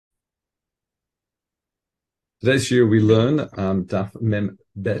Today's shiur we learn Daf Mem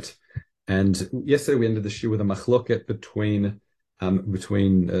Bet, and yesterday we ended the shiur with a machloket between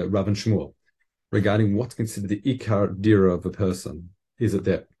Rav and Shmuel regarding what's considered the ikar dira of a person. Is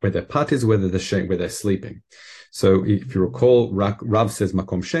it where their part is, where they're sleeping? So if you recall, Rav says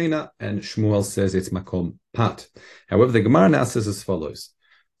makom sheina, and Shmuel says it's makom pat. However, the Gemara now says as follows.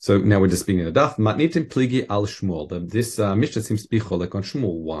 So now we're just beginning the daf. Matnitim pligi al Shmuel. This Mishnah seems to be cholek on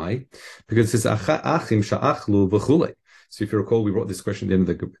Shmuel. Why? Because it says achim sha'achlu v'chulei. So if you recall, we brought this question at the end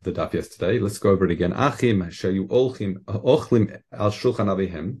of the daf yesterday. Let's go over it again. Achim shayu ochlim al shulchan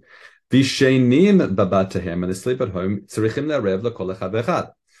avihem v'sheinim babatahem, and they sleep at home. Tzrichim le'arev l'kol echad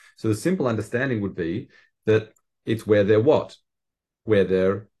v'echad. So the simple understanding would be that it's where they're what? Where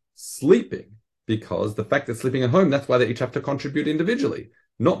they're sleeping. Because the fact they're sleeping at home, that's why they each have to contribute individually.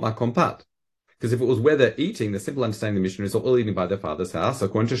 Not makom pat. Because if it was where they're eating, the simple understanding of the Mishnah is all eating by their father's house.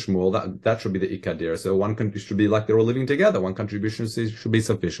 According to Shmuel, that should be the ikadira. So one should be like they're all living together. One contribution should be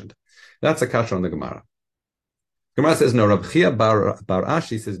sufficient. That's a kasha on the Gemara. Gemara says, no, Rav Chia bar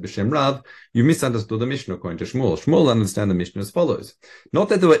Ashi says, B'Shem Rav, you misunderstood the Mishnah according to Shmuel. Shmuel understand the Mishnah as follows. Not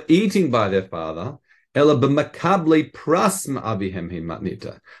that they were eating by their father, that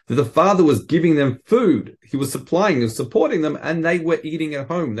the father was giving them food, he was supplying them, supporting them, and they were eating at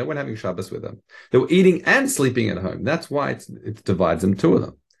home. They weren't having Shabbos with them. They were eating and sleeping at home. That's why it divides them, two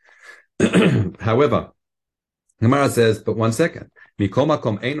of them. However, Gemara says, but one second. Doesn't that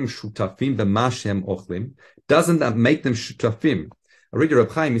make them shutafim? I read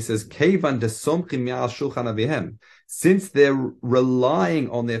Reb Chaim, he says, since they're relying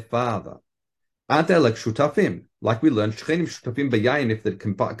on their father, aren't they like shutafim? Like we learned, shchenim shutafim b'yayin, if they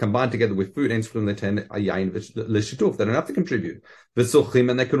combine together with food, and from the ten yayin l'shituf, they don't have to contribute.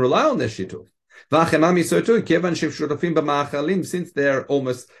 V'sochim, and they can rely on their shituf. V'achenami, so too, kevan shev shutafim b'ma'achalim, since they're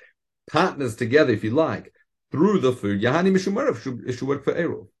almost partners together, if you like, through the food. Yahani mishumarav should work for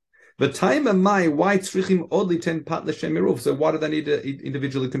Eruv. The time of Mai, why tzrichim odli ten pat l'shem Eruv? So why do they need to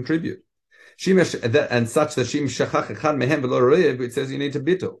individually contribute? And such that shim shachach echad mehem v'lo re'ev, it says you need to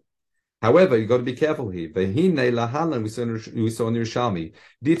bittul. However, you've got to be careful here. Vehine lahalan, we saw in Yerushalmi.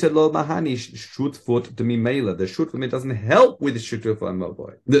 Dita lo mahani shutfut to mimela. The shutfut doesn't help with the shutfut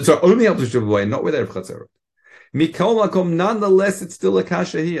moboy. So only helps with shutfut, not with erev chatzerot. Mikol makom, nonetheless, it's still a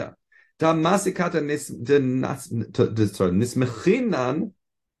kasha here. Da masikata nismechinan.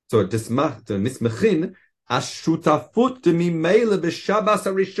 So nismechin ashutafut to mimela b'shabas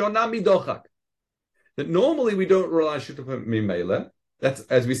harishona midochak. That normally we don't rely on shutfut mimela. That's,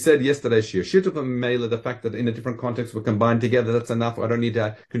 as we said yesterday, Shir. Shituf and Mela, the fact that in a different context we're combined together, that's enough. I don't need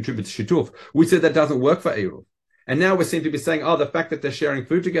to contribute to Shituf. We said that doesn't work for Eruv. And now we seem to be saying, the fact that they're sharing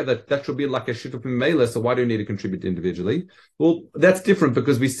food together, that should be like a Shituf and Mela, so why do you need to contribute individually? Well, that's different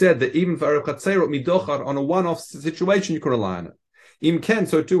because we said that even for Erev Chatzerot, Midochar, on a one-off situation, you can rely on it. Im ken,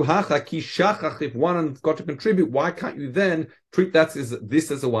 so too, Hacha, Ki Shachach, if one got to contribute, why can't you then treat this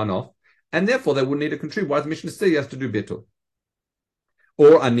as a one-off? And therefore, they wouldn't need to contribute. Why does the Mishnah say he has to do Bitul?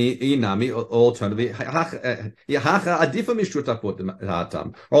 Or alternatively,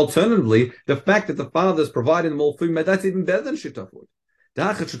 the fact that the father is providing them all food, that's even better than shutafut.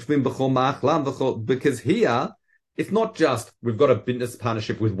 Because here, it's not just we've got a business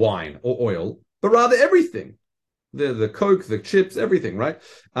partnership with wine or oil, but rather everything. The Coke, the chips, everything, right?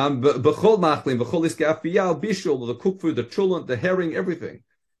 The cooked food, the cholent, the herring, everything.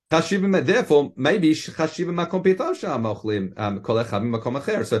 Therefore, maybe so even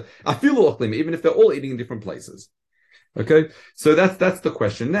if they're all eating in different places. Okay, so that's the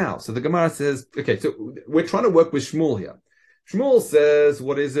question now. So the Gemara says, okay, so we're trying to work with Shmuel here. Shmuel says,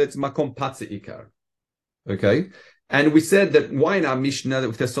 what is it? Makom patze ikar. Okay, and we said that why in our Mishnah,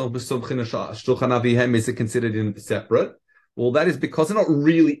 if they're is it considered in separate? Well, that is because they're not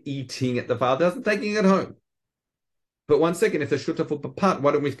really eating at the father's, they're taking it home. But one second, if they're shutafut b'pat,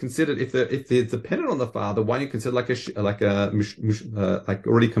 why don't we consider if they're dependent on the father? Why don't you consider like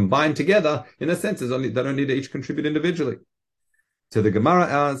already combined together? In a sense, they don't need to each contribute individually. So the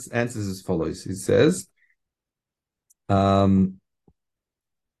Gemara answers as follows. It says, "She'ein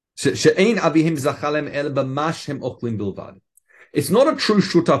avihim zachalem el b'mash hem ochlim bilvad." It's not a true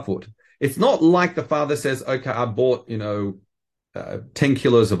shutafut. It's not like the father says, "Okay, I bought 10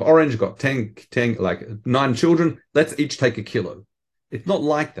 kilos of orange, got 10, like 9 children, let's each take a kilo." It's not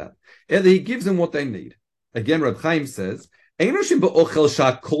like that. Either he gives them what they need. Again, Reb Chaim says, everything belongs to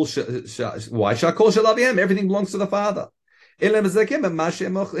the father. But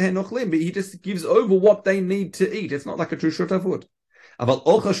he just gives over what they need to eat. It's not like a true shutafut.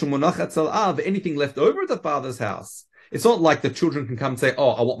 Anything left over at the father's house, It's not like the children can come and say, oh,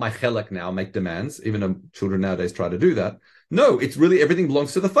 I want my chelek now, make demands, even though children nowadays try to do that. No, it's really everything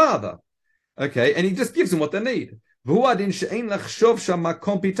belongs to the father. Okay, and he just gives them what they need. Therefore, you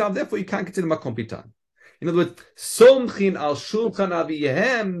can't consider makom pitan. In other words, somchin al shulchan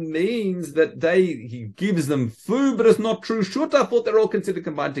avihem means that he gives them food, but it's not true shutafut. They're all considered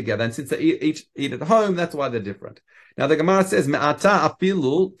combined together, and since they each eat at home, that's why they're different. Now the Gemara says, "Me'ata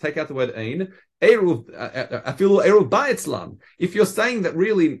afilu," take out the word ein, afilu eruv ba'etzlam. If you're saying that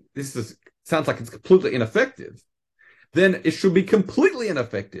really sounds like it's completely ineffective, then it should be completely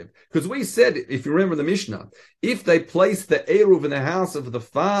ineffective. Because we said, if you remember the Mishnah, if they place the eruv in the house of the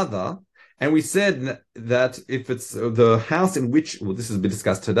father. And we said that if it's the house in which, well, this has been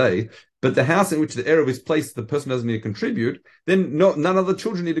discussed today, but the house in which the eruv is placed, the person doesn't need to contribute, then none of the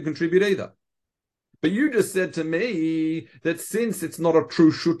children need to contribute either. But you just said to me that since it's not a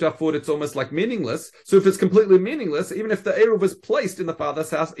true shutafut, it's almost like meaningless. So if it's completely meaningless, even if the eruv is placed in the father's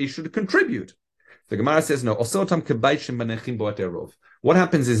house, he should contribute. The Gemara says, no. What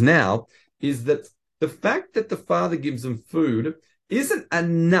happens is now, is that the fact that the father gives them food isn't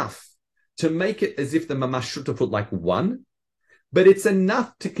enough to make it as if the mamash shutafut like one, but it's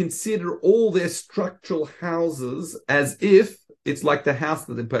enough to consider all their structural houses as if it's like the house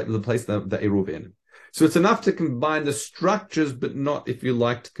that they place the Eiruvin. So it's enough to combine the structures, but not, if you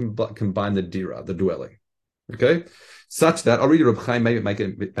like, to combine the dira, the dwelling. Okay? Such that, I'll read Reb Chaim, maybe might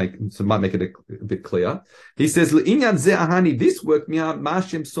make it a bit clear. He says, this work,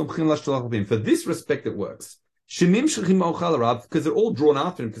 for this respect it works. Because they're all drawn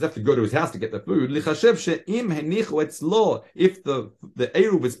after him, because they have to go to his house to get the food. If the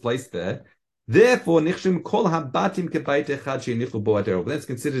Eruv is placed there, therefore that's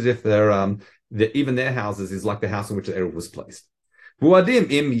considered if they're even their houses is like the house in which the Eruv was placed. So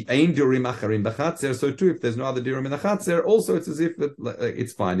too, if there's no other dirim in the chatzer, also it's as if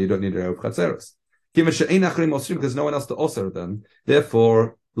it's fine. You don't need Eruv chatzeros. Because there's no one else to osir them.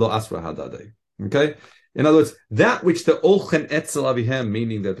 Therefore, lo asra hadade. Okay. In other words, that which the olchen etzel avihem,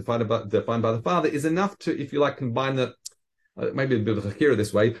 meaning that defined by the father, is enough to, if you like, combine the, maybe a bit of a chakira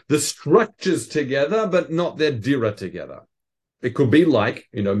this way, the structures together, but not their dira together. It could be like,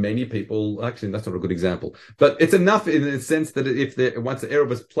 many people, actually that's not a good example, but it's enough in the sense that if once the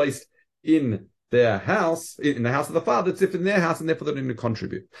eruv is placed in their house, in the house of the father, it's if in their house, and therefore they don't need to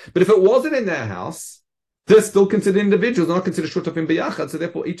contribute. But if it wasn't in their house, they're still considered individuals, not considered shutafim biyachad. So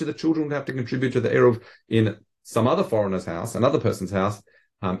therefore, each of the children would have to contribute to the eruv in some other foreigner's house, another person's house,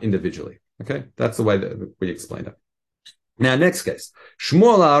 individually. Okay, that's the way that we explain it. Now, next case,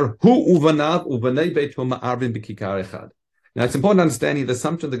 Shmuel hu uvanav uvanei beito ma'arvin b'kikar echad. Now, it's important to understand the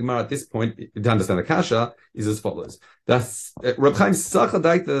assumption of the Gemara at this point, to understand the kasha, is as follows. That's Reb Chaim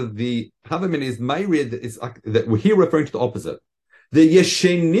Sachadaik, the Havamin is Mayrid, is that we're here referring to the opposite. The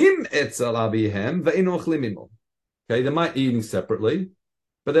yeshenim etzel avihem ve'eno ochlim imo. Okay, they might eat separately,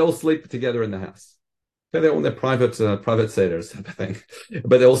 but they all sleep together in the house. Okay, they're all in their private seders, I think,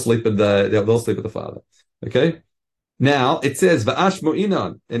 but they all sleep with the father. Okay, now it says va'ash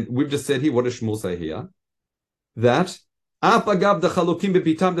mo'inan, and we've just said here, what does Shmuel say here? That afagav the chalukim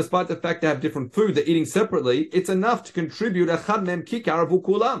bepitam, despite the fact they have different food, they're eating separately. It's enough to contribute a chad mem kikar avu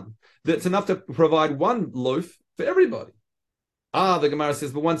kulam. That's enough to provide one loaf for everybody. The Gemara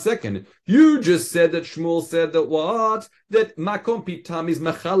says, but 1 second. You just said that Shmuel said that what? That makom pitam is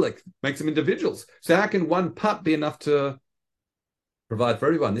machalik, makes them individuals. So how can one pat be enough to provide for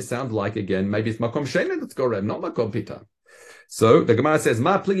everyone? This sounds like, again, maybe it's makom shena that's gorem, not makom pitam. So the Gemara says,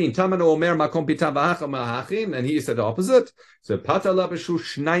 ma pligin tamano omer makom pitam v'hacham ha'achim, and he said the opposite. So patala b'shu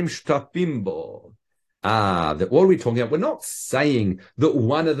shnaim shtafimbo. That what are we talking about? We're not saying that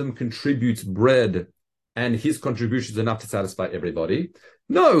one of them contributes bread and his contribution is enough to satisfy everybody.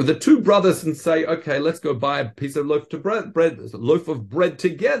 No, the two brothers can say, okay, let's go buy a piece of loaf of bread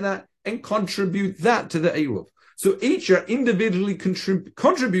together and contribute that to the Eruv. So each are individually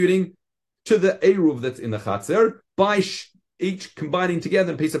contributing to the Eruv that's in the Chatzer by each combining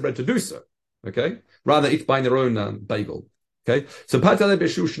together a piece of bread to do so. Okay? Rather, each buying their own bagel. Okay? So, Patale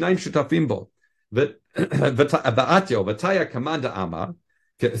Beshu Shnaim Shutafim Bo. V'atyo, v'taya Kamanda Amar.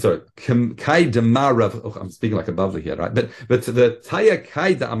 Sorry, Kai Demar. I'm speaking like a Bavli here, right? But the Taya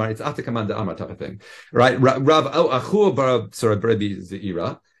Kai da Amar, it's after Kamanda Amar type of thing, right? Rav Achur Bar Berebi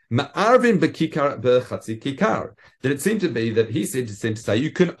Zeira Ma'arvin Bekikar Bechatzi Kikar. That it seemed to be that he said to say you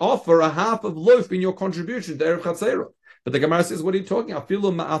can offer a half of loaf in your contribution to Erev Chatzera. But the Gemara says, what are you talking about?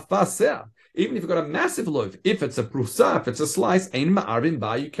 Even if you've got a massive loaf, if it's a prusa, if it's a slice, ein ma'arvin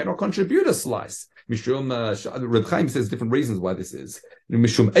ba, you cannot contribute a slice. Reb Chaim says different reasons why this is.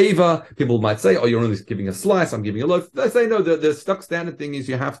 Mishum Eva, people might say, oh, you're only giving a slice, I'm giving a loaf. They say, no, the stock standard thing is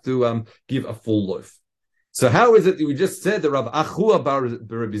you have to give a full loaf. So how is it that we just said that Rav Achua bar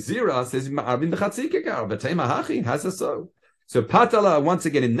Rabbi Zira says, Ma'arbin b'chatzi kekar, v'tema hachi, has a so. So patala, once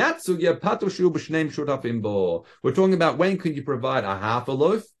again, in that sugya, patoshu b'shneim shutafim bo. We're talking about when can you provide a half a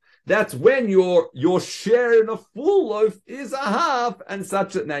loaf? That's when your share in a full loaf is a half, and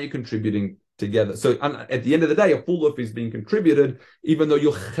such that now you're contributing together. So at the end of the day, a full loaf is being contributed, even though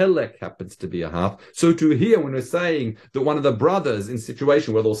your chelek happens to be a half. So to here, when we're saying that one of the brothers in a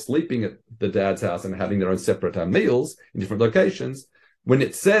situation where they're sleeping at the dad's house and having their own separate meals in different locations, when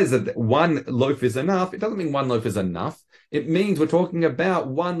it says that one loaf is enough, it doesn't mean one loaf is enough. It means we're talking about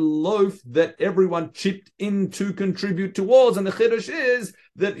one loaf that everyone chipped in to contribute towards. And the chiddush is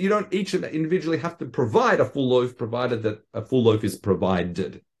that you don't each individually have to provide a full loaf, provided that a full loaf is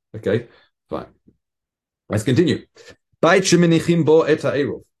provided. Okay, fine. Let's continue. Now,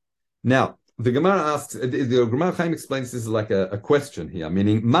 the Gemara asks, the Gemara Chaim explains this is like a question here,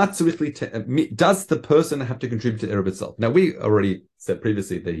 meaning, does the person have to contribute to Eruv itself? Now, we already said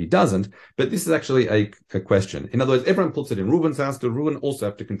previously that he doesn't, but this is actually a question. In other words, everyone puts it in Reuven's house, does Reuven also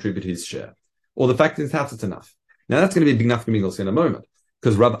have to contribute his share? Or the fact in his house, it's enough. Now, that's going to be a big enough we'll see in a moment.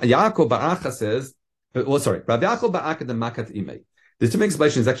 Because Rav Yaakov Ba'acha says, Rav Yaakov Ba'acha the Makat Imei. There's different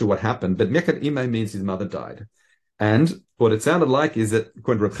explanations actually what happened, but Makat Imei means his mother died. And what it sounded like is that,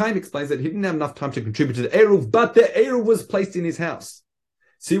 according to Reb Chaim, explains that he didn't have enough time to contribute to the Eruv, but the Eruv was placed in his house.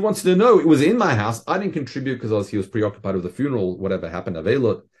 So he wants to know, it was in my house, I didn't contribute because he was preoccupied with the funeral, whatever happened,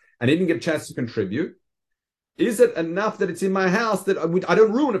 Avelot, and he didn't get a chance to contribute. Is it enough that it's in my house that I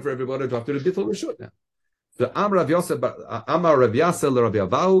don't ruin it for everybody to have to do Bithul Rishut now? So Amar Rav Yasser Rav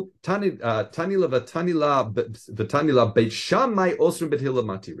Yavau, Tanila Beit Shammai Osrim Bethila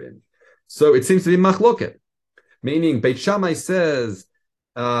Matirin. So it seems to be machloket. Meaning, Beit Shammai says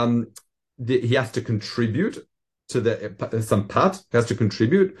he has to contribute to some part, he has to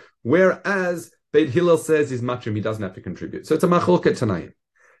contribute, whereas Beit Hillel says he's matrim, he doesn't have to contribute. So it's a machloket tanaim.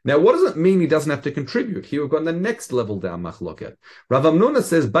 Now, what does it mean he doesn't have to contribute? Here we've got the next level down machloket. Rav Amnuna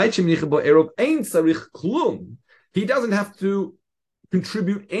says, he doesn't have to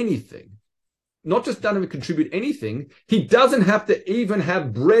contribute anything. Not just doesn't contribute anything, he doesn't have to even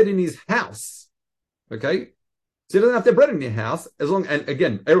have bread in his house. Okay? So he doesn't have to have bread in your house, as long, and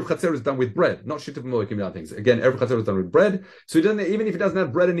again, Eruv Chatzer is done with bread, not Shituf Moekim and other things. Again, Eruv Chatzer is done with bread, so he doesn't, even if he doesn't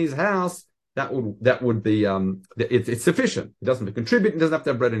have bread in his house, that would be, it's sufficient. He doesn't have to contribute, he doesn't have to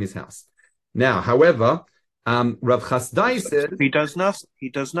have bread in his house. Now, however, Rav Chasdai says... He does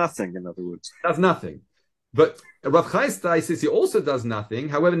nothing, in other words. Does nothing. But Rav Chasdai says he also does nothing,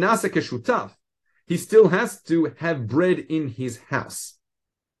 however, Nasa Keshutaf, he still has to have bread in his house.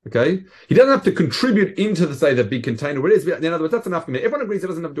 Okay, he doesn't have to contribute into the big container. What it is, in other words, that's enough. Everyone agrees he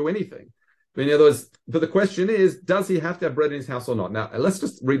doesn't have to do anything. But in other words, but the question is, does he have to have bread in his house or not? Now, let's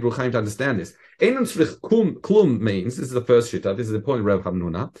just read Ruchaim to understand this. Einun tzrich klum means, this is the first shita, this is the point of Rav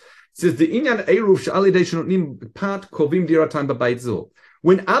Hamnuna. It says the inyan eruv she'alidei shenotnim part kovim diratam b'beit zo.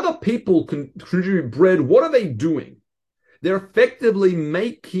 When other people contribute bread, what are they doing? They're effectively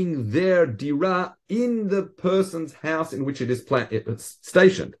making their dira in the person's house in which it is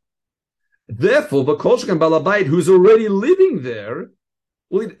stationed. Therefore, the Kolshkan Balabait, who's already living there,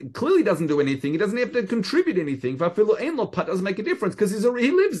 well, he clearly doesn't do anything. He doesn't have to contribute anything. Vafilo ein lo pat doesn't make a difference because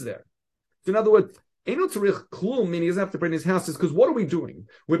he lives there. So in other words, Eino tzarich klum, meaning he doesn't have to bring his house, is because what are we doing?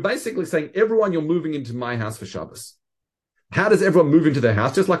 We're basically saying, everyone, you're moving into my house for Shabbos. How does everyone move into their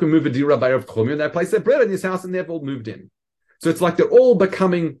house? Just like we move a dira by Rav Chomir, and they place their bread in his house and they've all moved in. So it's like they're all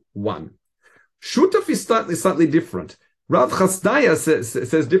becoming one. Shutaf is slightly different. Rav Chasdaya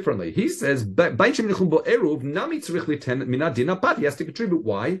says differently. He says, he has to contribute.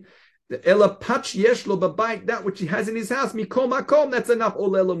 Why? That which he has in his house, that's enough. He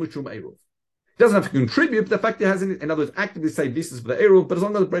doesn't have to contribute, but the fact he has in other words, actively say this is for the Eruv, but as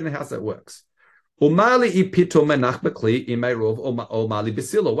long as the bread in the house, that works. What does it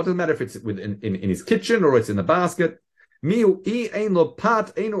matter if it's in his kitchen or it's in the basket? Now,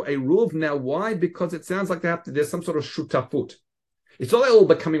 why? Because it sounds like there's some sort of shutafut. It's not all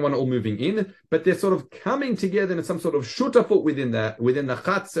becoming one, all moving in, but they're sort of coming together in some sort of shutafut within the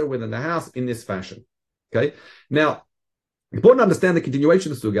chatzar, within the house, in this fashion. Okay. Now, important to understand the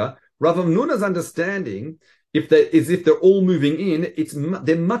continuation of the sugya. Rav Amnuna's understanding, if they're all moving in,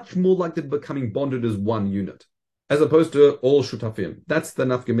 they're much more likely to becoming bonded as one unit, as opposed to all shutafim. That's the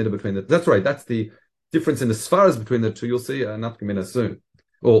nafkamina between the. That's right. That's the difference in the svaras between the two. You'll see a nafkamina soon,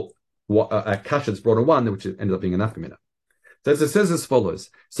 or a kasha that's brought in one, which ended up being a nafkamina. So it says as follows.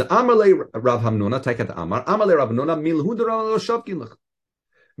 So Amarle Rav Hamnuna, take it to Amar. Amarle Rav Hamnuna, milhudra shavkin.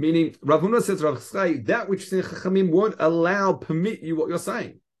 Meaning, Rav Hamnuna says, Rav Chai, that which Chachamim won't permit you what you're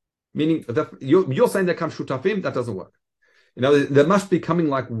saying. Meaning, you're saying there comes shutafim, that doesn't work. You know, they must be coming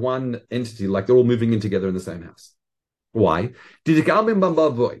like one entity, like they're all moving in together in the same house. Why? There's a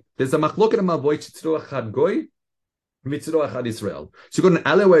machloket in Mavoy, Tzitro Achad Goy, Mitzro Achad Israel. So you've got an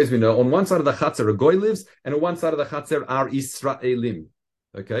alleyway, as we know. On one side of the Chatzer, a Goy lives, and on one side of the Chatzer are Israelim.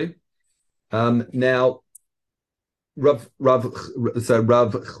 Okay? Now, Rav Chuna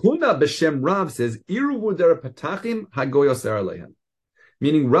B'Shem Rav says, Iruvu dera patachim hagoy oser aleihem.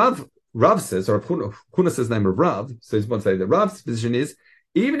 Meaning Rav says, or Chuna says the name of Rav, so he's going to say that Rav's position is,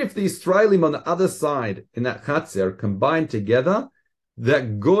 even if the Israelim on the other side in that Chatzer combine together,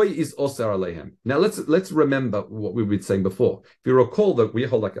 that goy is oser aleihem. Now let's remember what we were saying before. If you recall that we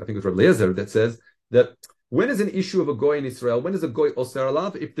hold, like I think it was Rav Eliezer that says that when is an issue of a goy in Israel? When is a goy oser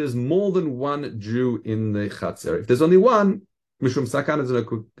alav? If there's more than one Jew in the Chatzer. If there's only one, Mishum Sakan is a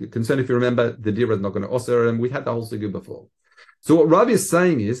concern. If you remember, the Dira is not going to oser, and we had the whole sugu before. So what Rav is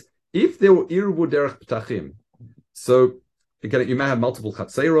saying is, if there were iruvu derech ptachim, so again, you may have multiple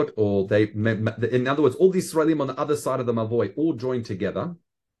chatzerot, or in other words, all the Israelim on the other side of the Mavoy all joined together.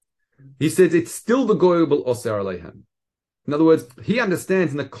 He says it's still the goyable oser aleihem. In other words, he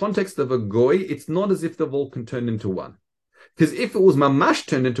understands in the context of a goy, it's not as if they've all turned into one. Because if it was mamash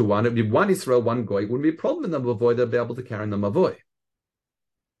turned into one, it would be one Israel, one goy. It wouldn't be a problem in the Mavoy. They'd be able to carry in the Mavoy.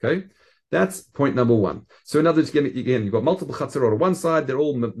 Okay, that's point number one. So in other words, again, you've got multiple chatzerot on one side. They're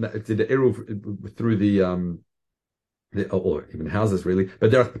all the eruv through the or even houses really, but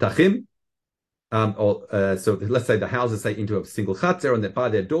they're ptachim. So let's say the houses say into a single chatzer, and that by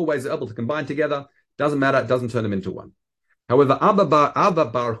their doorways are able to combine together. Doesn't matter. It doesn't turn them into one. However, Abba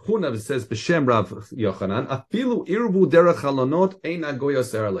Bar Huna says b'Shem Rav Yochanan, afilu irvu derech halonot ein agoy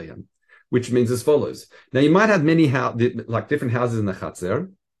oser aleihem, which means as follows. Now you might have many like different houses in the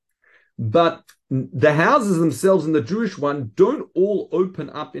chatzer, but the houses themselves in the Jewish one don't all open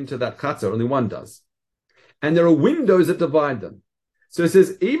up into that chatzer. Only one does, and there are windows that divide them. So it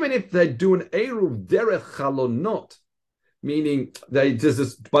says even if they do an eruv derech halonot, meaning they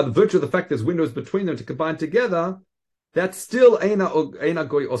just by the virtue of the fact there's windows between them to combine together, that's still eina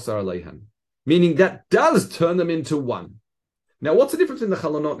goy osar aleihem, meaning that does turn them into one. Now, what's the difference in the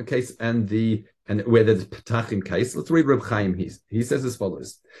chalonot case and where there's patachim case? Let's read Reb Chaim. He says as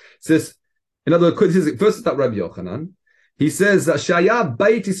follows. He says, in other words, first it's that Rabbi Yochanan. He says, "Shaya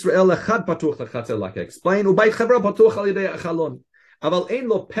Beit Israel echad patuch lechatzer," like I explained, uBeit Chavra patuch al yedei chalon. Aval ein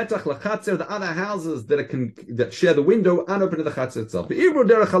lo petach lechatzer. The other houses that share the window aren't open to the chatzer itself. Be'ivru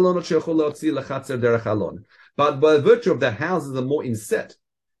derech halonot sheichol leotzi lechatzer derech halon. But by virtue of the houses are more inset,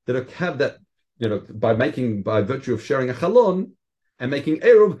 that have that, by virtue of sharing a chalon and making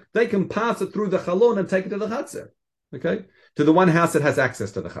eruv, they can pass it through the chalon and take it to the chatzer, okay, to the one house that has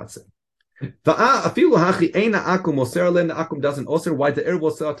access to the chatzer. The akum doesn't oser. Why the eruv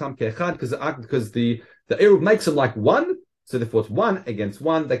oser tam keechad? Because the eruv makes it like one, so therefore it's one against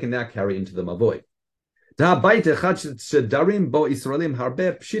one. They can now carry into the mavoy. For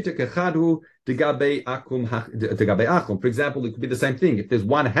example, it could be the same thing. If there's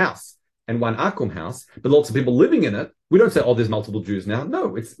one house and one akum house, but lots of people living in it, we don't say, "Oh, there's multiple Jews now."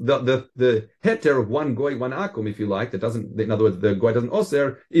 No, it's the heter of one goy, one akum, if you like. That doesn't. In other words, the goy doesn't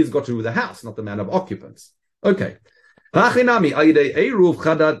oser is got to do with the house, not the amount of occupants. Okay. So in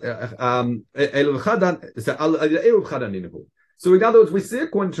other words, we see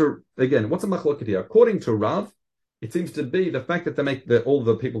according to, again, what's a machloket here? According to Rav, it seems to be the fact that they make all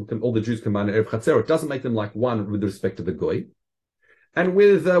the Jews combine in Erev Chatzer, it doesn't make them like one with respect to the goy. And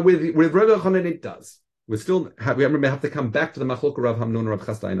with Rav Yochanan, it does. We have to come back to the machloket Rav Hamnun Rav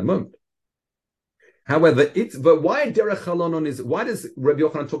Chasda in a moment. However, but why derech halonon why does Rav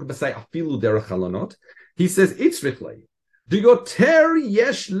Yochanan talk about say afilu derech halonot? He says it's richly. Digoter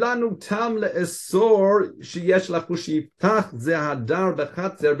yesh lanu tam leesor sheyesh lachu shiftach ze hadar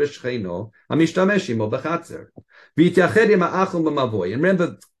bechatzer b'shcheino hamishtamesh imo bechatzer v'yitached im ha'achum b'mavoy. And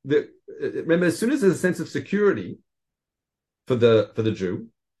remember, as soon as there's a sense of security for the Jew,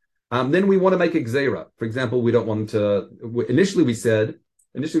 then we want to make a gzeira. For example, we don't want to. Initially, we said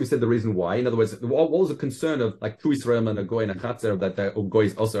the reason why. In other words, what was the concern of like two Israel and a goy and a chatzer that the goy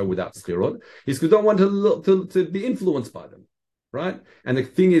is also without schirot? Is because we don't want to be influenced by them, right? And the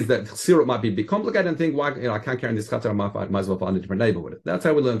thing is that schirot might be a bit complicated and think, why I can't carry in this chatzer, I might as well find a different neighbor with it. That's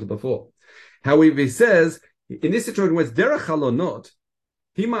how we learned it before. However, he says in this situation where it's derech halonot,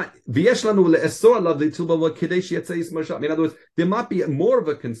 he might v'yesh lanu le'esor alav l'tilba v'kedei sheyetzei yismar sham. In other words, there might be more of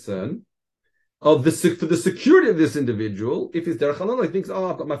a concern for the security of this individual, if he's derech halonot, he thinks,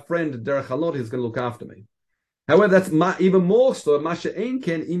 I've got my friend derech halonot, he's going to look after me. However, that's even more so,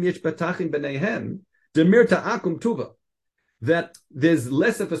 that there's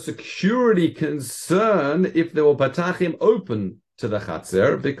less of a security concern if there were patachim open to the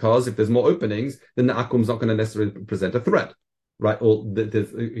chatzer, because if there's more openings, then the akum's not going to necessarily present a threat, right? Or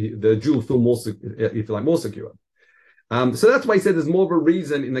the Jew will feel more, if you like, more secure. So that's why he said there's more of a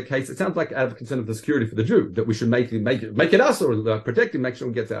reason in the case. It sounds like out of concern of the security for the Jew that we should make it us, or protect him, make sure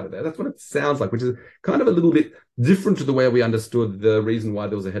he gets out of there. That's what it sounds like, which is kind of a little bit different to the way we understood the reason why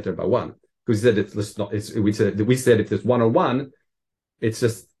there was a heter by one. Because we said if there's 101, it's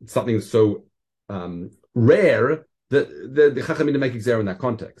just something so rare that the Chachamim need to make exer in that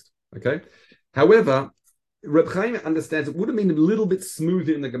context. Okay, however, Reb Chaim understands it would have been a little bit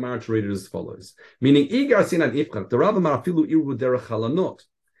smoother in the Gemara to read it as follows. Meaning, Igar Sinan Ifchak, the Rav Amar Afilu Iru Derech Halonot. It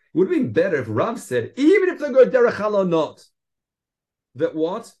would have been better if Rav said, even if they go Derech Halonot, that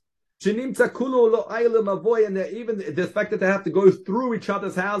what? And even the fact that they have to go through each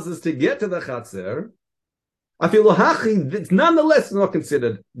other's houses to get to the Chatzer, I feel nonetheless they're not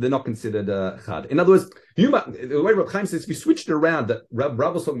considered chad. In other words, the way Reb Chaim says, if you switched it around, that Rav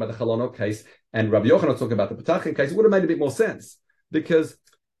was talking about the Halonot case and Rabbi Yochanan was talking about the Patachim case, it would have made a bit more sense, because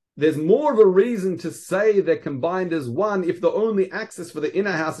there's more of a reason to say they're combined as one if the only access for the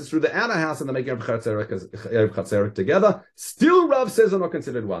inner house is through the outer house and they're making Erev Chatzeret together. Still, Rav says they're not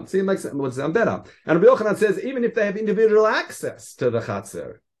considered one. See, it makes it sound better. And Rabbi Yochanan says even if they have individual access to the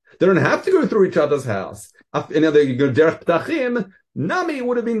Chatzer, they don't have to go through each other's house. In other words, you go derech ptachim. Nami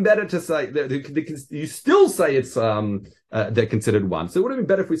would have been better to say you still say it's they're considered one. So it would have been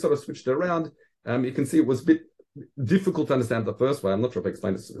better if we sort of switched it around. You can see it was a bit difficult to understand the first way. I'm not sure if I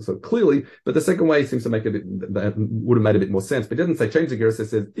explained it so clearly, but the second way seems to make would have made a bit more sense. But it doesn't say change the gear, it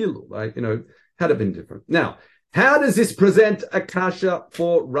says ilu, right? Had it been different. Now, how does this present a kasha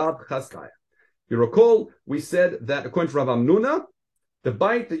for Rav Chasdai? You recall we said that according to Rav Amnuna, the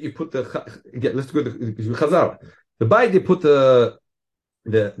bite that you put let's go to Chazara. The bite you put the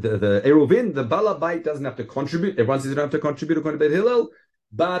Eiruvin, the Bala bite doesn't have to contribute. Everyone says you don't have to contribute according to Beit Hillel,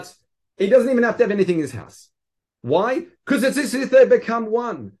 but he doesn't even have to have anything in his house. Why? Because it's as if they become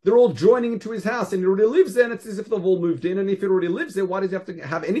one. They're all joining into his house, and he already lives there, and it's as if they've all moved in. And if he already lives there, why does he have to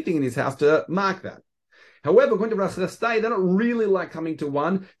have anything in his house to mark that? However, according to Rav Chasdai, they're not really like coming to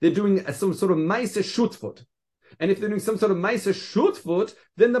one. They're doing some sort of Meiser Shutzfut. And if they're doing some sort of Meiser Shutfut,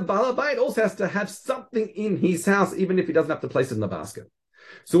 then the Balabait also has to have something in his house, even if he doesn't have to place it in the basket.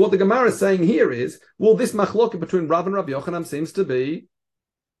 So what the Gemara is saying here is, well, this machloket between Rav and Rav Yochanan seems to be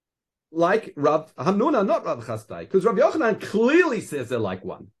like Rav Hamnuna, not Rav Chasdai, because Rav Yochanan clearly says they're like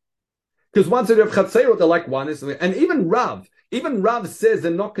one. Because once they have Chatzerot, they're like one. And even Rav says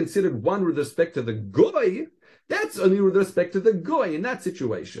they're not considered one with respect to the Goy. That's only with respect to the goy in that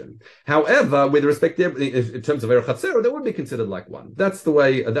situation. However, with respect to in terms of Erev Chatzero, they would be considered like one. That's the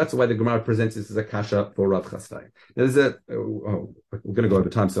way the Gemara presents this as a kasha for Rav Chasdai. There's we're going to go over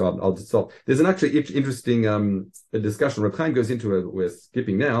time, so I'll just stop. There's an actually interesting discussion Rav Chaim goes into it. We're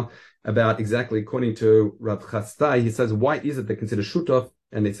skipping now about exactly according to Rav Chasdai. He says why is it they consider shutov,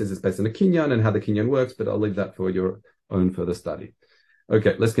 and he says it's based on a kinyan and how the kinyan works. But I'll leave that for your own further study.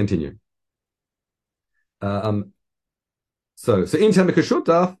 Okay, let's continue. So in terms of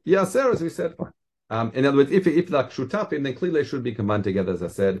shutaf, yaser, as we said, fine. In other words, if they're shutafim, then clearly they should be combined together, as I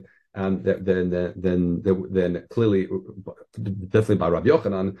said. Then clearly, definitely by Rav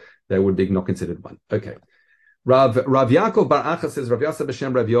Yochanan, they would be not considered one. Okay. Rav Yaakov Bar Acha says, Rav Yasa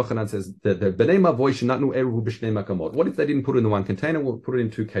B'Shem Rav Yochanan says that the Bnei Mavoy shenatnu eruv b'shnei makamot. What if they didn't put it in the one container? We'll put it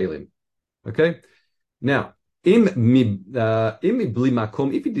in two kalim. Okay. Now, if he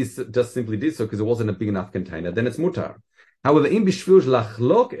just simply did so because it wasn't a big enough container, then it's mutar. However, if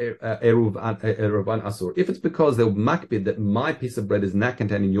it's because they're makbid that my piece of bread is not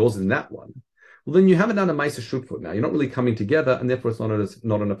contained and yours is that one, well, then you haven't done a ma'aser shutfut now. You're not really coming together, and therefore it's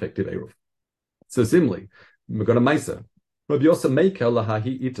not an effective eruv. So similarly, we've got a ma'aser. Rabbi Yosef Meika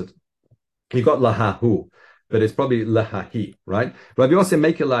lahahi itat. You got lahahu, but it's probably lahahi, right? Rabbi Yosef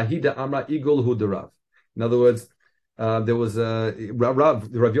Meika lahida amra igul hu derav. In other words, there was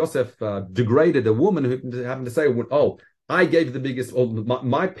Rav Yosef degraded a woman who happened to say, "Oh, I gave the biggest. Or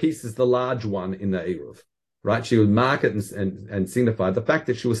my piece is the large one in the Eruv." Right? She would mark it and signify the fact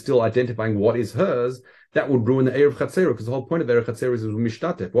that she was still identifying what is hers. That would ruin the Eruv Chatzera, because the whole point of Eruv Chatzera is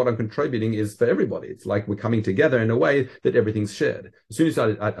mishtatef. What I'm contributing is for everybody. It's like we're coming together in a way that everything's shared. As soon as you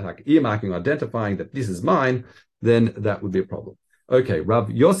start like earmarking, identifying that this is mine, then that would be a problem. Okay, Rav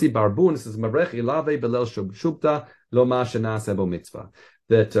Yossi Barbun says, "Marech ilave belel shubta lo ma shenaseh bo mitzvah."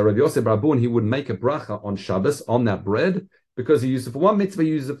 that Rabbi Yosef Rabun, he would make a bracha on Shabbos on that bread because he used it for one mitzvah, he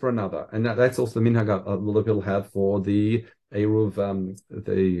used it for another. And that's also the minhag a lot of people have for the Eruv,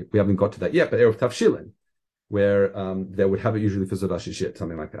 we haven't got to that yet, but Eruv Tavshilin, where they would have it usually for Zodah Shishit,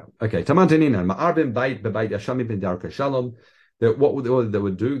 something like that. Okay, Tamantanina, Ma'arbim Bait Bebait Yashami Ben Darka Shalom. What they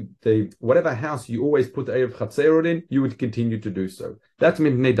would do, whatever house you always put the Eruv Chatzerot in, you would continue to do so. That's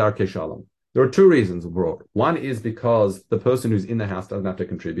Mibnei Darke Shalom. There are two reasons brought. One is because the person who's in the house doesn't have to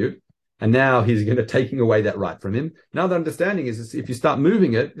contribute, and now he's going to taking away that right from him. Now the understanding is if you start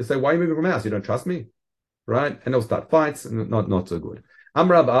moving it, you say, why are you moving from the house? You don't trust me, right? And they'll start fights, and not so good.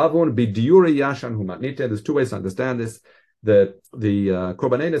 Amrab Avon Bidiyuri Yashan Humatnite. There's two ways to understand this. The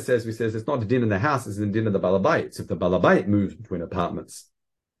Korbanena says it's not a din in the house, it's a din in the Balabait. So if the Balabait moves between apartments,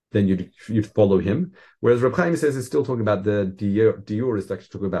 then you'd follow him. Whereas Reb Chaim says it's still talking about the diur is actually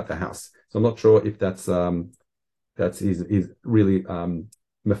talking about the house. So I'm not sure if that's he's really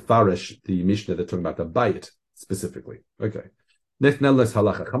mefarish the Mishnah that's talking about the bayit specifically. Okay.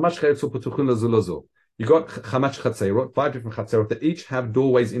 You got chamach chatzerot, 5 different chatzerot that each have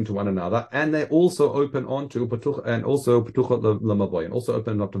doorways into one another, and they also open onto and also petuchot lemavoy, and also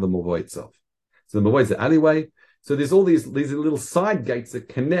open up to the mavoy itself. So the mavoy is the alleyway. So there's all these little side gates that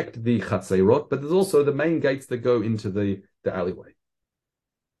connect the chatzerot, but there's also the main gates that go into the alleyway.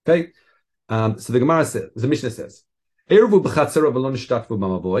 Okay, so the Gemara says, the Mishnah says, Eruvu b'chatzerot v'lo nishtatvu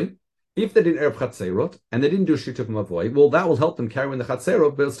b'mavoy. If they did eruv chatzerot and they didn't do shituf mavoy, well, that will help them carry in the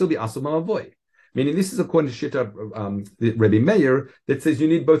chatzerot, but it'll still be asu mavoy. Meaning, this is according to Shita Rebbe Meir that says you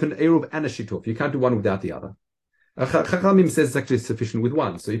need both an eruv and a shituf. You can't do one without the other. Chachamim says it's actually sufficient with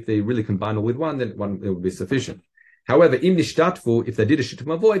one. So if they really combine it with one, then one it will be sufficient. However, im nishtatfu, if they did a shituf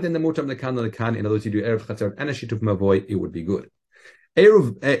mavoy, then the mutam lekan lekan. In other words, you do eruv chatzerot and a shituf mavoy, it would be good.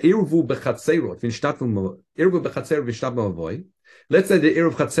 Eruvu b'chatzerot v'nishtatvu eruvu b'chatzerot v'nishtatvu mavoy. Let's say the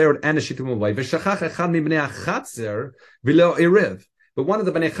eruv chatzerot and a shituf mavoy v'shachach echad mibnei hachatzer v'lo erev. But one of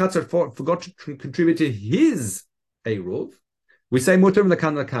the Bnei Chatzar forgot to contribute to his Eruv. We say mutar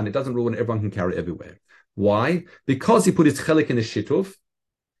lekan lekan. It doesn't rule when everyone can carry everywhere. Why? Because he put his chelik in the shituf,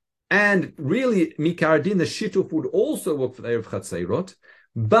 and really mikaradin the shituf would also work for the Eruv Chatzerot.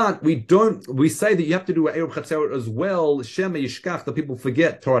 But we say that you have to do an Eruv Chatzerot as well, Shema Yishkach, that people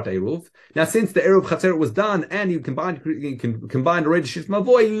forget Torah Eruv. Now, since the Eruv Chatzerot was done and you combined already Shituf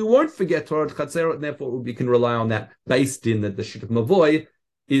Mavoy, you won't forget Torah Chatzerot, and therefore you can rely on that based in that the Shituf Mavoy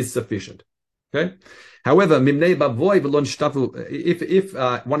is sufficient. Okay? However, Mimnei Mavoy V'lo Nishtafu, if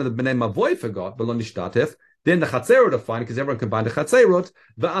one of the Bnei Mavoy forgot, V'lo Nishtatef, then the Chatzerot are fine because everyone combined the Chatzerot,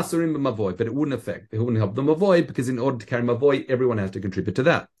 the Asurim Mavoy, but it wouldn't help the Mavoy because in order to carry Mavoy, everyone has to contribute to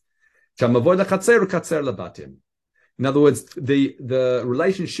that. Mavoy the Chatzer, Chatzer labatim. In other words, the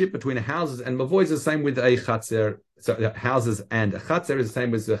relationship between houses and Mavoy is the same with a Chatzer. So houses and a Chatzer is the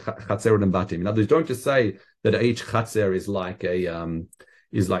same as a Chatzer and Batim. In other words, don't just say that each Chatzer is like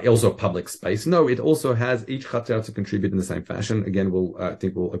also a public space. No, it also has each Chatzer to contribute in the same fashion. Again, I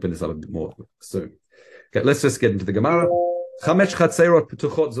think we'll open this up a bit more soon. Okay, let's just get into the Gemara. Chamesh chatzerot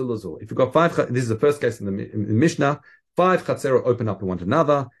petuchot zulazu. If you've got 5, this is the first case in the Mishnah. 5 chatzerot open up to one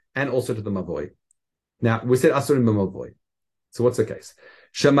another and also to the mavoy. Now we said asurim b'mavoy. So what's the case?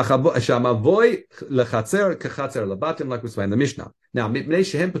 Shamavoy lechatzer kechatzer labatim, like we say in the Mishnah. Now mipnei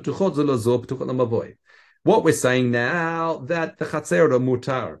shehem petuchot zulazu petuchot lemavoy. What we're saying now that the chatzerot are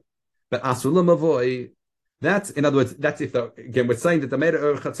mutar, but asul lemavoy. That's in other words. That's if again we're saying that they made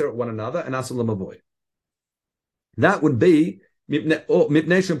a chatzerot one another and asul lemavoy. That would be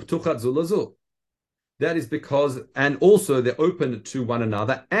that is because, and also they're open to one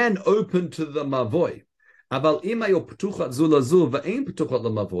another and open to the mavoy. Now,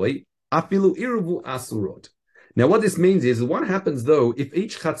 what this means is, what happens though if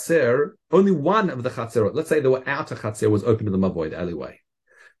each chatzer, only one of the chatzerot, let's say the outer chatzer was open to the mavoy, the alleyway,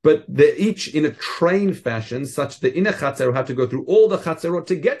 but they're each in a train fashion, such the inner chatzer have to go through all the chatzerot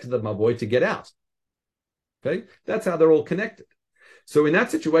to get to the mavoy to get out. Okay, that's how they're all connected. So in that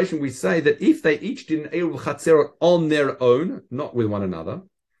situation, we say that if they each did an eruv chatzerot on their own, not with one another,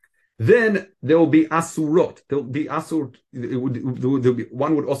 then there will be asurot. There will be asur.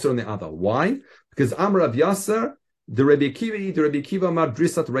 One would also on the other. Why? Because Amar Rav Yasser, the Rebbe Akiva Mar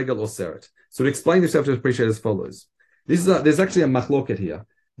Drisat Regal Oseret. So to explain this, you have to appreciate as follows. There's actually a machloket here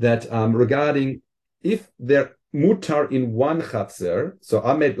that regarding if they're mutar in one chatzer. So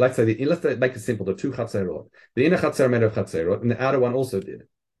I made, let's make it simple, the 2 chatzerot. The inner chatzer made of chatzerot, and the outer one also did.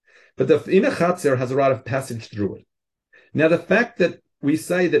 But the inner chatzer has a right of passage through it. Now, the fact that we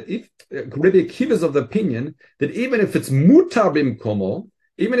say that if Rebbe Akiva is of the opinion that even if it's mutar bimkomo,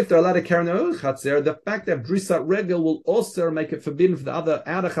 Even if they're allowed to carry their own chatzer, the fact that brisat regel will also make it forbidden for the other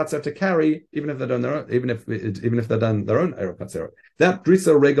outer chatzer to carry, even if they're done their own, even if they're done their own eruv chatzer. That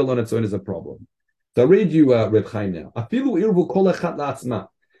brisat regel on its own is a problem. So I'll read you Reb Chaim now. Afilu irvu kol echat la'atzma.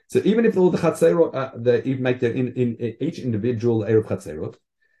 So even if all the chatzerot, they make their in each individual eruv chatzerot,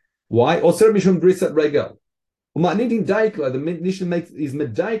 why? Oser mishum brisat regel. The Mishnah is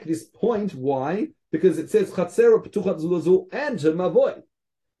medaik this point. Why? Because it says chatzerot petuchat zulazu and mavoy.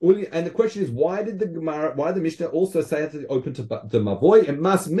 And the question is, why did the Mishnah also say it to open to the mavoy? It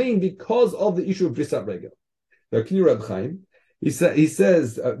must mean because of the issue of brisat regel. Now, can you Reb Chaim? He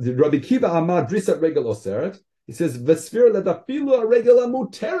says Rabbi Kiva Amar brisat regel oseret. He says v'sfir ledafilu a regel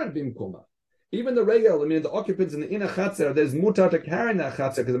amuteret bimkoma. Even the regel, I mean, the occupants in the inner chatzer, there's mutar to carry in that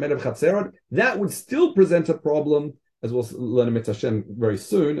chatzer because they're made of chatzerot. That would still present a problem, as we'll learn in Mitzvah Hashem very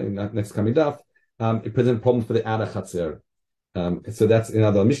soon in that next coming daf. It presents a problem for the outer chatzer. So that's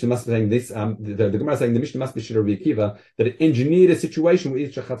the Mishnah must be saying this. The Gemara is saying the Mishnah must be Shira Rabbi Akiva, that it engineered a situation where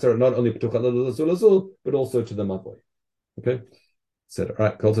each chatzar not only but also to the mavoy. Okay, said all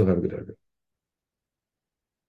right. Kol tov, have a good day.